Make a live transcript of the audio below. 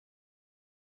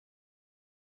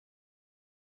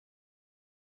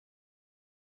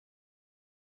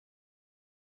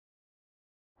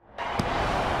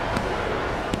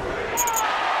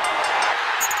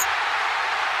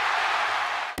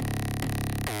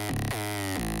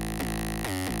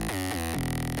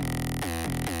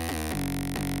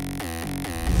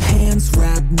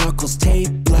crack, knuckles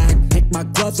taped black. Pick my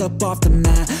gloves up off the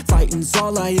mat. Fighting's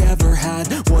all I ever had.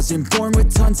 Wasn't born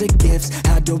with tons of gifts.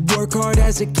 Had to work hard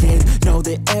as a kid. Know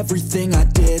that everything I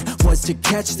did was to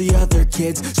catch the other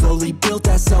kids. Slowly built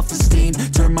that self-esteem.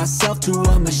 Turned myself to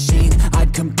a machine.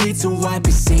 I'd compete so I'd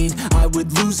be seen. I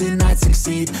would lose and I'd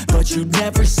succeed, but you'd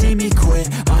never see me quit.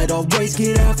 I'd always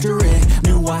get after it.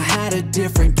 Knew I had a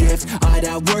different gift. I'd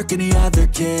outwork any other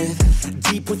kid.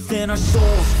 Deep within our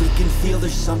souls, we can feel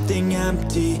there's something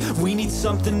empty. We need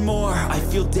something more. I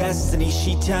feel destiny,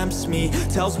 she tempts me.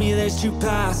 Tells me there's two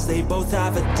paths, they both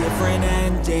have a different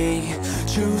ending.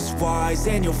 Choose wise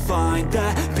and you'll find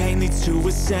that pain leads to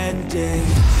ascending.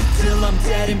 Till I'm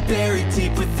dead and buried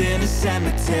deep within a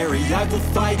cemetery, I will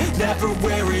fight, never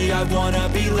weary, I wanna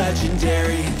be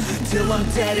legendary. Till I'm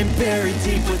dead and buried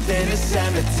deep within a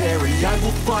cemetery, I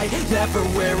will fight, never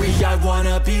weary, I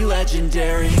wanna be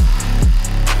legendary.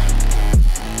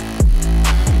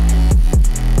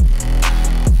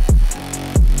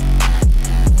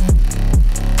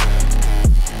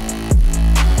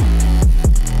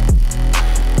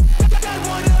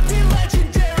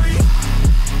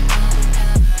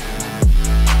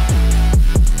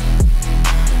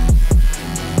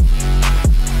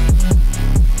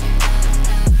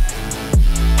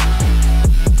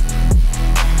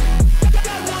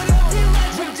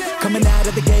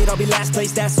 I'll be last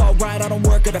place, that's alright, I don't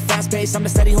work at a fast pace. I'm a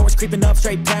steady horse creeping up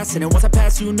straight past it. And once I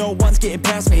pass you, no one's getting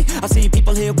past me. I've seen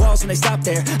people hit walls and they stop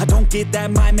there. I don't get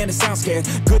that mind, man, it sounds scared.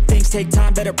 Good things take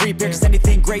time, better prepare, cause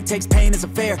anything great takes pain,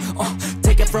 isn't fair.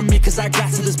 Take it from me, cause I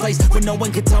got to this place where no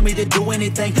one can tell me to do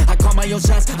anything. I call my own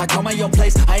shots, I call my own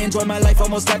place. I enjoy my life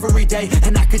almost every day,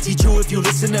 and I could teach you if you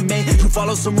listen to me. You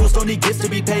follow some rules, don't need gifts to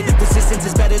be paid. Persistence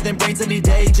is better than brains any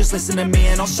day. Just listen to me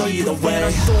and I'll show you the way. In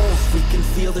our souls, we can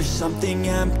feel there's something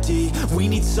empty. We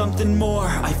need something more.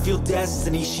 I feel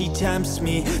destiny, she tempts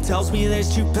me. Tells me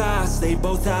there's two paths, they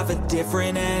both have a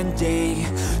different ending.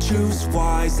 Choose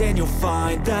wise and you'll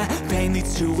find that pain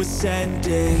leads to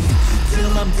ascending.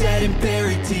 Till I'm dead and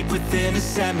buried deep within a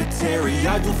cemetery,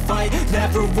 I will fight,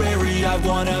 never weary, I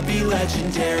wanna be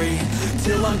legendary.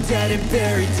 Till I'm dead and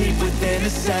buried deep within a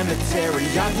cemetery,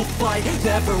 I will fight,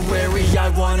 never weary, I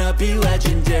wanna be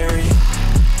legendary.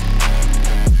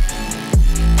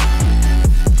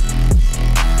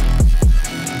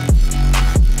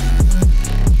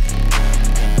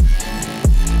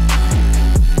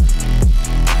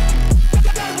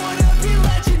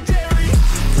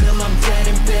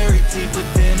 Deep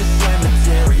within a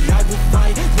cemetery, I will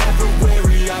fight, never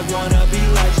weary, I wanna be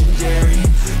legendary.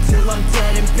 Till I'm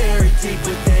dead and buried deep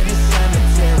within a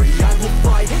cemetery, I will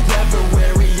fight, never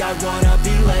weary, I wanna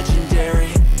be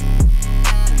legendary.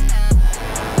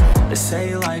 They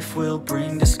say life will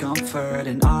bring discomfort,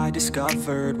 and I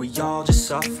discovered we all just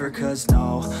suffer, cause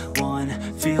no one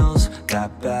feels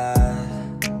that bad.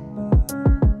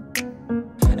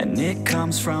 And it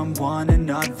comes from one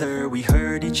another. We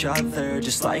hurt each other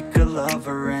just like a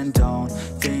lover, and don't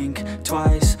think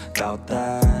twice about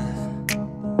that.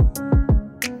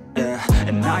 Yeah,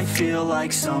 and I feel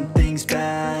like something's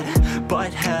bad,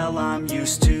 but hell, I'm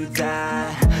used to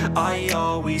that. I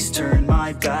always turn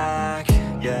my back,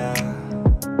 yeah.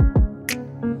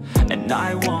 And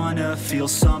I wanna feel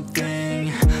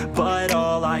something, but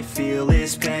all I feel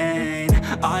is pain.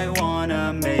 I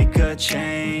wanna make a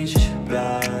change,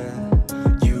 but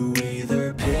you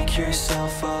either pick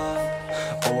yourself up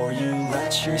or you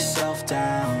let yourself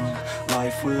down.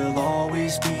 Life will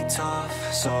always be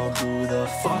tough, so who the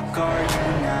fuck are you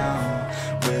now?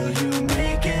 Will you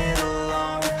make it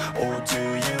alone, or do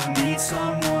you need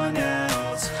someone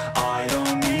else? I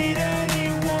don't need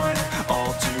anyone,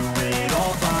 I'll do it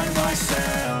all by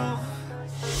myself.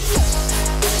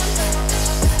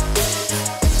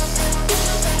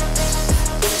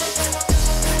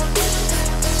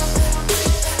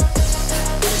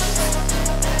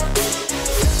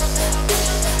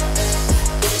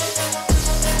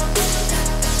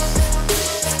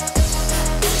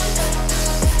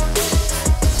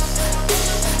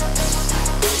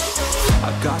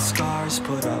 Got scars,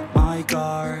 put up my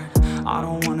guard. I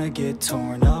don't wanna get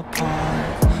torn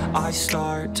apart. I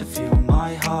start to feel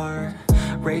my heart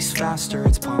race faster,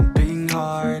 it's pumping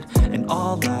hard. And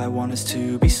all I want is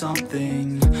to be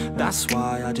something. That's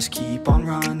why I just keep on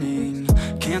running.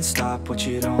 Can't stop what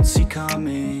you don't see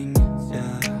coming.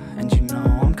 Yeah, and you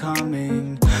know I'm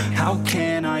coming. How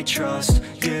can I trust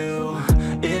you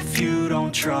if you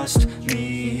don't trust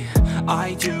me?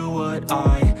 I do what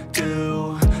I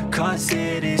do, cause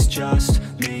it is just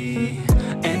me,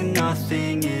 and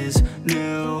nothing is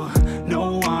new.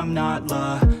 No, I'm not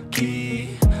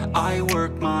lucky. I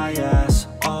work my ass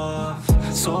off,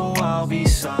 so I'll be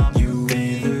some. You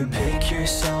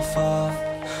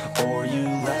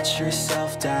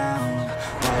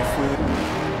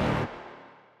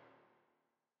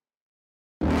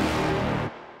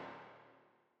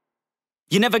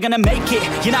You're never gonna make it,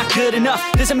 you're not good enough.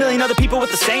 There's a million other people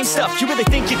with the same stuff. You really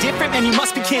think you're different? Man, you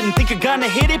must be kidding. Think you're gonna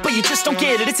hit it, but you just don't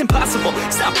get it. It's impossible,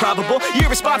 it's not probable, you're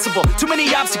irresponsible. Too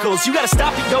many obstacles, you gotta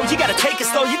stop it, yo. You gotta take it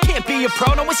slow, you can't be a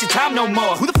pro. Don't waste your time no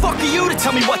more. Who the fuck are you to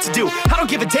tell me what to do? I don't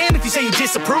give a damn if you say you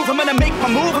disapprove. I'm gonna make my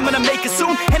move, I'm gonna make it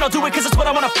soon. And I'll do it cause it's what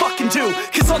I wanna fucking do.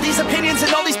 Cause all these opinions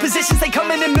and all these positions, they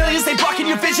come in millions, they blocking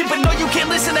your vision. But no, you can't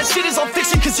listen, that shit is all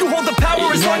fiction. Cause you hold the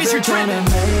power as long as you're dreaming.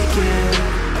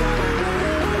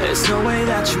 There's no way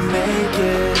that you make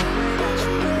it.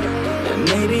 And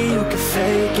maybe you could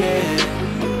fake it,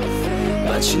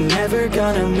 but you're never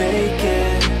gonna make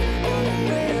it.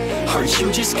 Aren't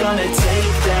you just gonna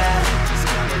take that?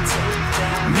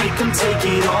 Make them take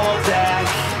it all back.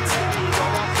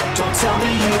 Don't tell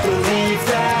me you believe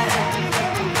that.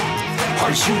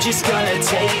 Aren't you just gonna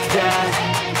take that?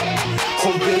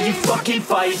 Or will you fucking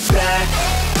fight back?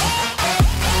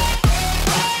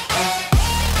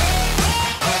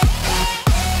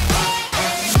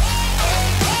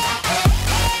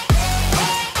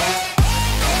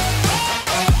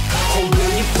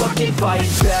 Fight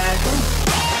back.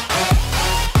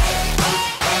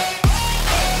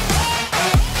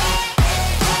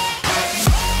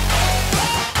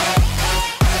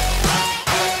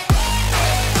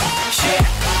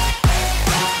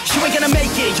 You ain't gonna make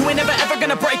it, you ain't never ever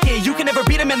gonna break it. You can never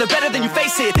beat them and they're better than you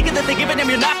face it. Thinking that they give a damn,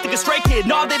 you're not thinking straight, kid.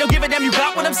 No, they don't give a damn, you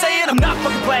got what I'm saying? I'm not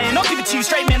fucking playing, I'll give it to you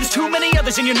straight, man. There's too many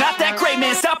others and you're not that great,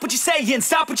 man. Stop what you're saying,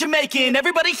 stop what you're making.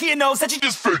 Everybody here knows that you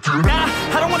just faking. Nah,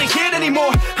 I don't wanna hear it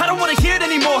anymore, I don't wanna hear it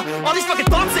anymore. All these fucking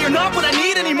thoughts, they are not what I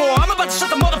need anymore. I'm about to shut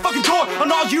the motherfucking door on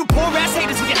all you poor ass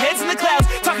haters with your heads in the clouds,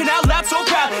 talking out loud so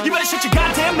proud. You better shut your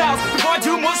goddamn mouth before I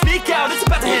do more, speak out. It's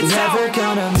about to head south. You're never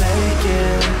gonna make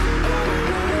it.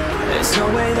 There's no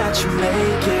way that you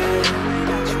make it.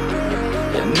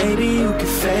 And maybe you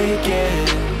could fake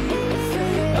it,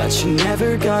 but you're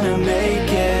never gonna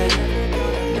make it.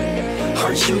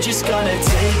 Aren't you just gonna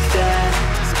take that?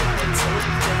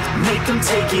 Make them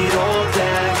take it all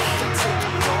back.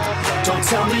 Don't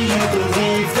tell me you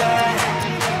believe that.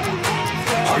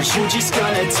 Aren't you just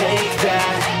gonna take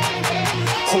that?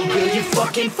 Or will you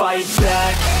fucking fight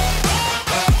back?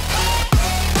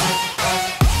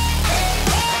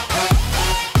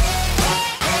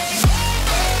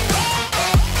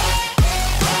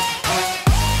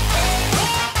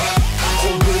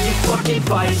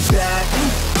 Fight back.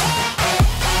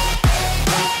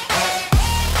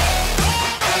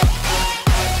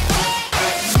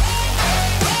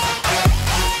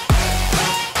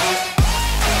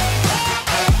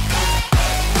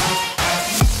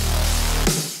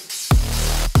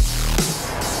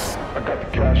 I got the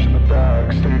cash in the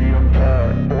bag, stadium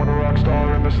packed. Born a rock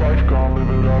star in this life, gon' live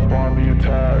it up on the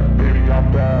attack. Baby,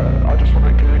 I'm bad, I just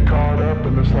wanna get caught up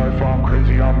in this life. I'm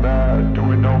crazy, I'm mad,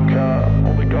 doing no cap.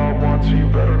 Only God wants you,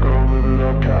 better go live it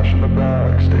up. Cash in the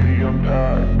bag, stadium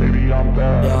packed. Baby, I'm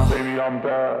bad, yeah. Baby, I'm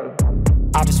bad.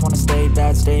 I just wanna stay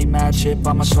bad, stay mad. Chip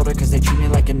on my shoulder cause they treat me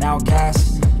like an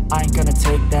outcast. I ain't gonna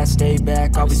take that, stay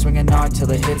back. I'll be swinging hard till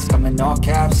the hits come in all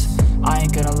caps. I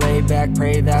ain't gonna lay back,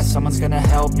 pray that someone's gonna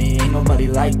help me. Ain't nobody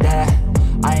like that.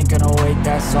 I ain't gonna wait,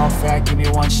 that's all fact. Give me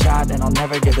one shot and I'll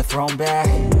never get the throne back.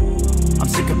 I'm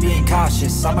sick of being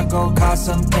cautious, I'ma go cause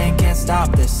something, can't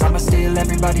stop this. I'ma steal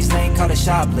everybody's lane, call it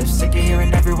shoplift. Sick of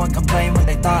hearing everyone complain when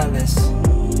they thoughtless.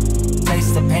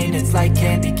 Taste the pain, it's like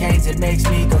candy canes. It makes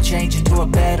me go change into a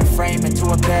better frame, into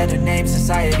a better name.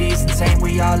 Society's insane,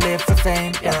 we all live for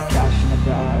fame, yeah. Cash in the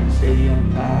bag,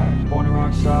 stadium packed. Born a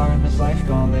rock star in this life,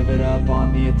 gon' live it up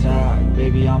on the attack.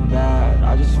 Baby, I'm bad,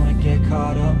 I just wanna get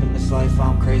caught up in this life.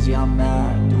 I'm crazy, I'm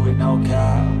mad, do it no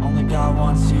cap. Only God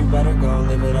wants you, better go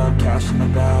live it up. Cash in the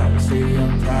bag,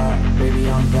 stadium packed. Baby,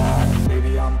 I'm bad,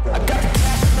 baby, I'm bad. I got the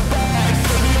cash in the bag,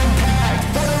 stadium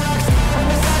packed. Born a rock star in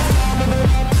this life, gon' live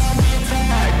it up on the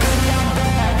attack. Baby, I'm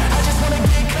bad, I just wanna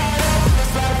get caught up in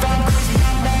this life. I'm crazy,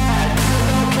 I'm mad, do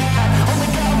it no cap. Only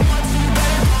God wants you,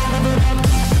 better go live it up.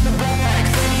 Cash in the bag,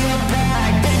 stadium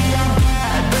packed. Baby, I'm bad, baby,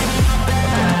 I'm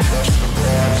bad. Cash in the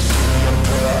bag, stadium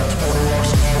packed. Born a rock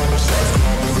star in this life,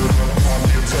 gon' live it up on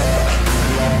the attack.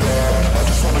 Baby, I'm bad, I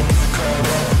just wanna get caught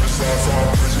up in this life. I'm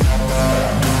crazy, I'm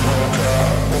mad, do it no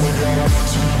cap. Only God wants you, better go live it up.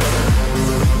 Cash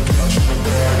in the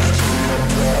bag, stadium packed. Baby, I'm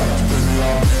bad, baby,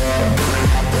 I'm bad.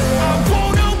 I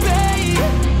won't obey.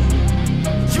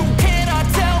 You cannot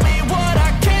tell me what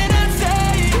I cannot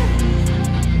say.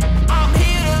 I'm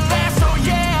here to last, so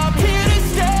yeah, I'm here to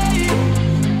stay.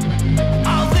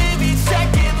 I'll live each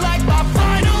second like my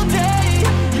final day.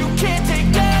 You can't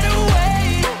take that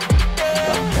away.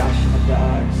 Cash in the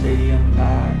bag, stadium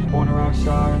packed. Born a rock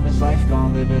star in this life,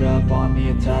 gon' live live it up on the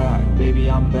attack.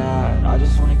 Baby, I'm bad, I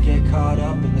just wanna get caught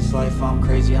up in this life, I'm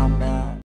crazy, I'm mad.